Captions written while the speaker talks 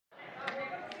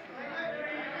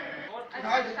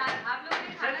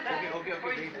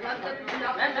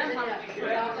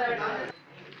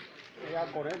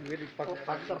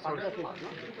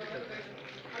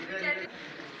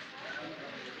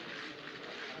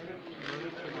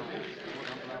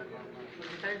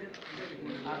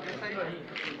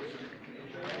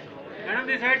Madam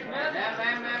this side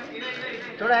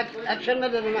थोड़ा action में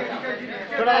दे देना,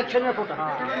 थोड़ा एक्शन में फोटो।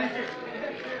 हाँ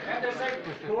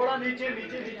थोड़ा नीचे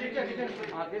नीचे नीचे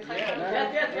आगे साइड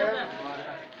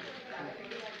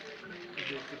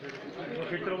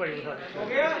फिर भाई हो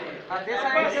गया आगे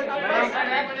साइड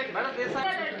मैडम दिस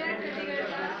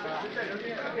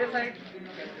साइड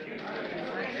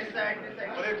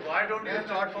अरे why don't you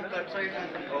start from that side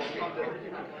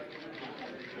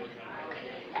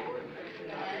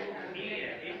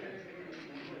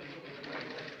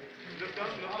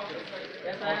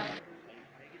Yes, I am.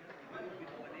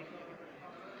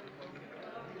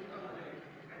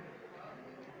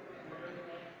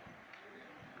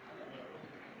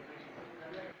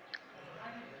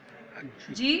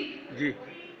 Ji ji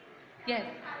yes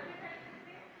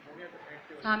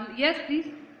yes please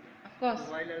of course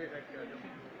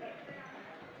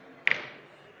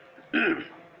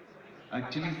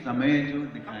actually समय जो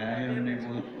दिखाया है हमने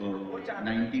वो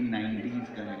 1990s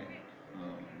का है।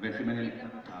 वैसे मैंने लिखा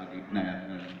था आगे नया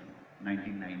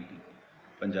 1990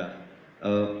 पंजाब।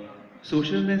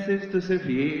 सोशल मैसेज तो सिर्फ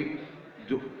ये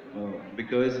जो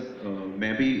बिकॉज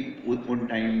मैं भी उन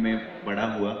टाइम में बड़ा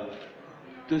हुआ,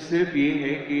 तो सिर्फ ये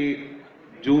है कि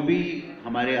जो भी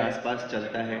हमारे आसपास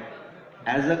चलता है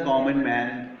as a common man,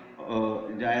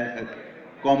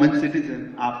 common citizen,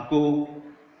 आपको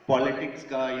पॉलिटिक्स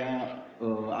का या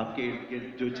आपके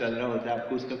जो चल रहा होता है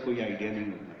आपको उसका कोई आइडिया नहीं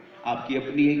होता। आपकी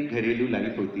अपनी एक घरेलू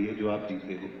लाइफ होती है जो आप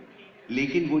जीते हो,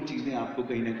 लेकिन वो चीज़ें आपको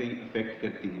कहीं ना कहीं इफेक्ट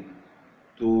करती हैं।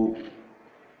 तो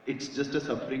it's just a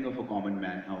suffering of a common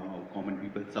man, how common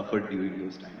people suffer during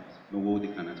those times. मैं वो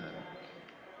दिखाना चाह रहा हूँ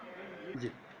जी।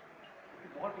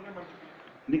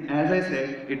 As I said,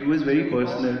 it was very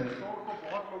personal.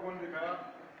 बहुत लोगों ने दिखाया,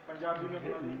 पंजाबी में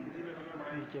बनाई, हिंदी में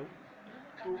बनाई,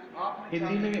 तो आपने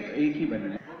हिंदी में एक ही बना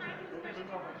है।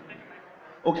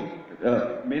 ओके,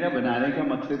 मेरा बनाने का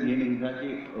मकसद ये नहीं था कि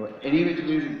एनीवेज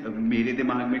मेरे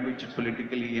दिमाग में कुछ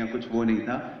पॉलिटिकली या कुछ वो नहीं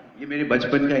था। ये मेरे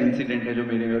बचपन का इंसिडेंट है जो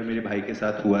मेरे और मेरे भाई के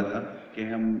साथ हुआ था कि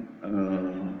हम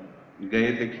गए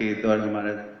थे खेत और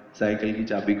हमारा साइकिल की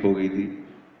चाबी खो गई थी,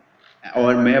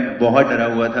 और मैं बहुत डरा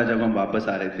हुआ था जब हम वापस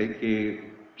आ रहे थे कि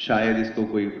शायद इसको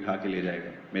कोई उठा के ले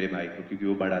जाएगा मेरे भाई को, क्योंकि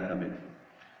वो बड़ा था मेरे।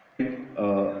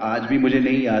 आज भी मुझे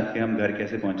नहीं याद कि हम घर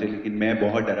कैसे पहुंचे, लेकिन मैं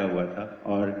बहुत डरा हुआ था,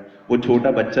 और वो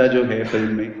छोटा बच्चा जो है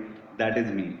फिल्म में, दैट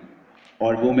इज मी,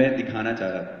 और वो मैं दिखाना चाह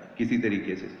रहा था किसी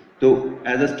तरीके से। तो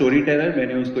एज अ स्टोरी टेलर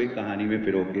मैंने उसको एक कहानी में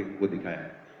पिरो के वो दिखाया,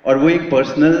 और वो एक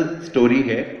पर्सनल स्टोरी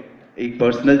है, एक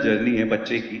पर्सनल जर्नी है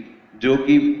बच्चे की, जो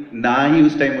कि ना ही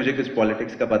उस टाइम मुझे कुछ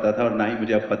पॉलिटिक्स का पता था और ना ही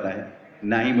मुझे अब पता है,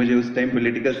 ना ही मुझे उस टाइम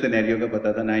पॉलिटिकल सिनेरियो का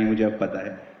पता था, ना ही मुझे अब पता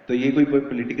है। तो ये कोई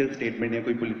पॉलिटिकल स्टेटमेंट या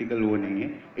कोई पॉलिटिकल वो नहीं है,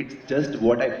 it's just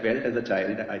what I felt as a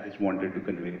child, I just wanted to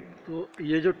convey. तो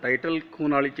ये जो टाइटल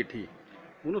खून आली चिट्ठी,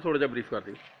 उन्होंने थोड़ा सा ब्रीफ कर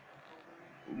दी।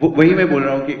 वही मैं बोल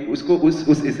रहा हूँ कि उसको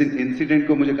उस इंसिडेंट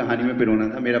को मुझे कहानी में पिरोना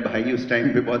था। मेरा भाई उस टाइम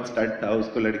पे बहुत स्टड था,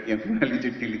 उसको लड़कियां खून वाली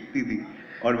चिट्ठी लिखती थी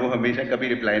और वो हमेशा कभी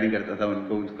रिप्लाई नहीं करता था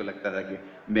उनको, उसको लगता था कि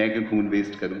मैं क्यों खून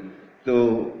वेस्ट करूँ, तो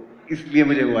इसलिए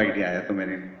मुझे वो आइडिया आया, तो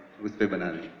मैंने उस पर बना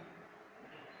दी।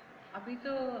 अभी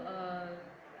तो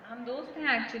हम दोस्त हैं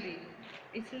एक्चुअली,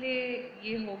 इसलिए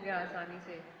ये हो गया आसानी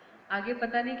से। आगे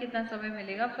पता नहीं कितना समय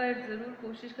मिलेगा, पर ज़रूर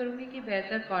कोशिश करूँगी कि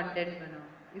बेहतर कंटेंट बनाऊँ,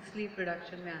 इसलिए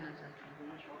प्रोडक्शन में आना चाहती हूँ।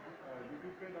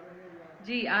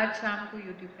 जी आज शाम को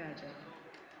यूट्यूब पे आ जाएगा।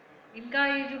 इनका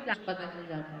ये जो पता चल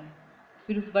जाता है,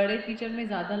 फिर बड़े फीचर में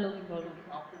ज़्यादा लोग इन्वॉल्व होते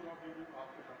हैं।